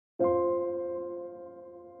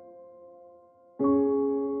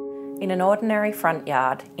In an ordinary front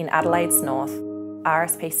yard in Adelaide's north,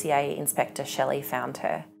 RSPCA Inspector Shelley found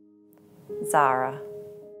her. Zara,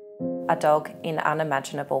 a dog in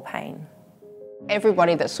unimaginable pain.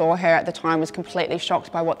 Everybody that saw her at the time was completely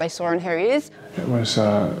shocked by what they saw in her ears. It was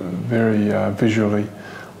very visually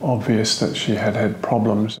obvious that she had had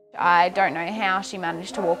problems. I don't know how she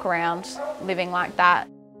managed to walk around living like that.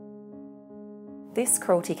 This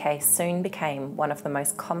cruelty case soon became one of the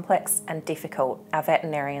most complex and difficult our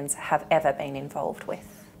veterinarians have ever been involved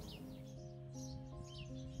with.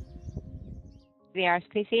 The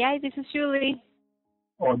RSPCA, this is Julie.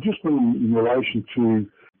 Oh, just in relation to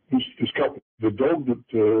this couple, the dog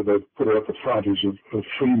that they've put out the front is a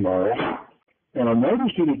female, and I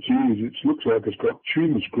noticed in its ears it looks like it's got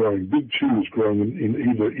tumours growing, big tumours growing in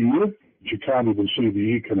either ear. You can't even see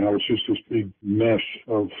the ear canal, it's just this big mass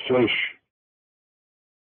of flesh.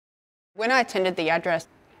 When I attended the address,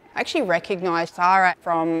 I actually recognised Zara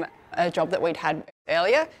from a job that we'd had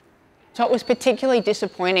earlier. So it was particularly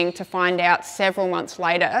disappointing to find out several months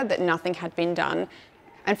later that nothing had been done.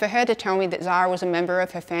 And for her to tell me that Zara was a member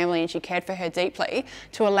of her family and she cared for her deeply,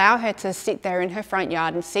 to allow her to sit there in her front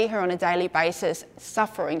yard and see her on a daily basis,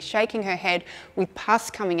 suffering, shaking her head with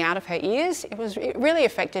pus coming out of her ears, it really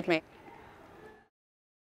affected me.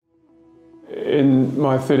 In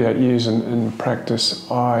my 38 years in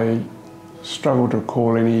practice, I struggle to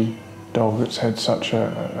recall any dog that's had such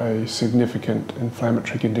a significant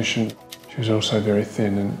inflammatory condition. She was also very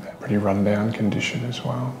thin and a pretty run-down condition as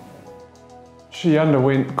well. She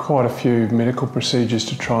underwent quite a few medical procedures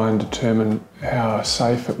to try and determine how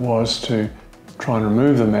safe it was to try and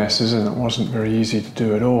remove the masses, and it wasn't very easy to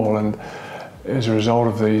do at all. And as a result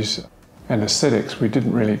of these anaesthetics, we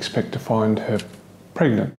didn't really expect to find her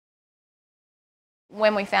pregnant.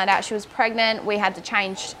 When we found out she was pregnant, we had to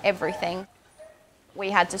change everything. We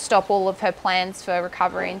had to stop all of her plans for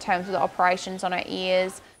recovery in terms of the operations on her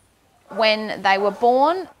ears. When they were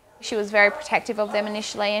born, she was very protective of them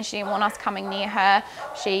initially and she didn't want us coming near her.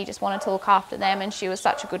 She just wanted to look after them and she was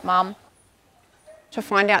such a good mum. To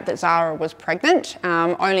find out that Zara was pregnant,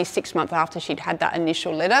 only 6 months after she'd had that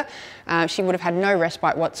initial litter, she would have had no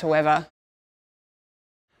respite whatsoever.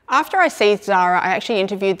 After I seized Zara, I actually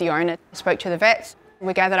interviewed the owner, spoke to the vets.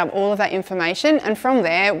 We gathered up all of that information and from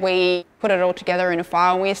there we put it all together in a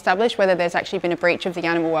file and we established whether there's actually been a breach of the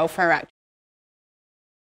Animal Welfare Act.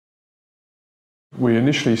 We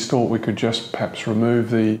initially thought we could just perhaps remove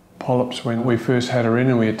the polyps when we first had her in,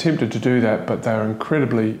 and we attempted to do that, but they were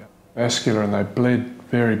incredibly vascular and they bled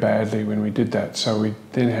very badly when we did that. So we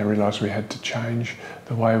then realised we had to change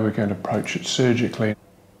the way we were going to approach it surgically.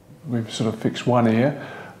 We've sort of fixed one ear,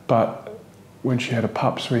 but when she had her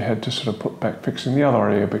pups, we had to sort of put back fixing the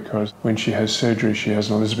other ear, because when she has surgery, she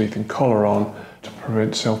has an Elizabethan collar on to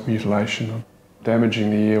prevent self-mutilation or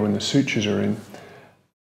damaging the ear when the sutures are in.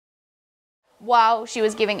 While she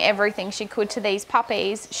was giving everything she could to these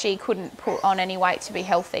puppies, she couldn't put on any weight to be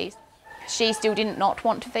healthy. She still did not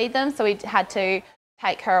want to feed them, so we had to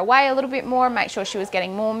take her away a little bit more, make sure she was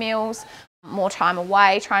getting more meals, more time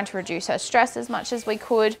away, trying to reduce her stress as much as we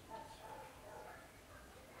could.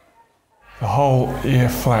 The whole ear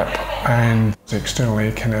flap and the external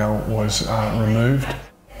ear canal was removed.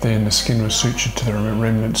 Then the skin was sutured to the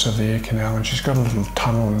remnants of the ear canal, and she's got a little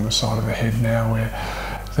tunnel in the side of her head now where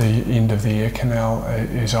the end of the ear canal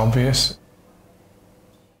is obvious.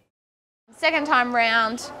 Second time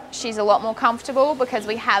round, she's a lot more comfortable because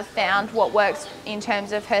we have found what works in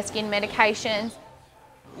terms of her skin medications.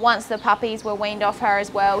 Once the puppies were weaned off her as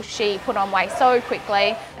well, she put on weight so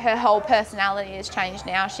quickly. Her whole personality has changed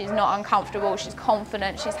now. She's not uncomfortable, she's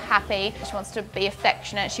confident, she's happy. She wants to be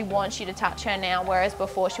affectionate, she wants you to touch her now, whereas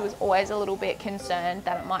before she was always a little bit concerned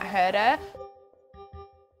that it might hurt her.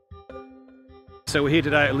 So we're here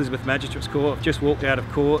today at Elizabeth Magistrates Court. Just walked out of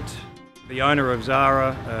court. The owner of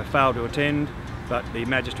Zara failed to attend, but the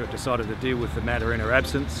magistrate decided to deal with the matter in her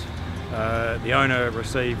absence. The owner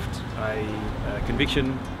received a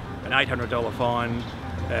conviction, an $800 fine,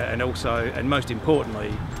 and also, and most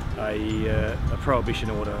importantly, a prohibition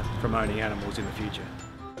order from owning animals in the future.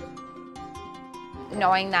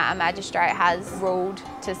 Knowing that a magistrate has ruled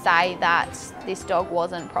to say that this dog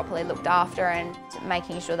wasn't properly looked after and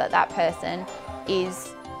making sure that that person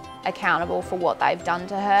is accountable for what they've done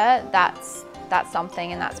to her, that's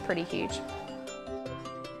something, and that's pretty huge.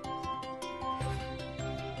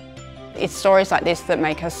 It's stories like this that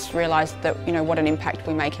make us realise that, what an impact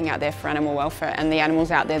we're making out there for animal welfare and the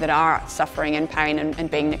animals out there that are suffering and pain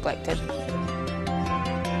and being neglected.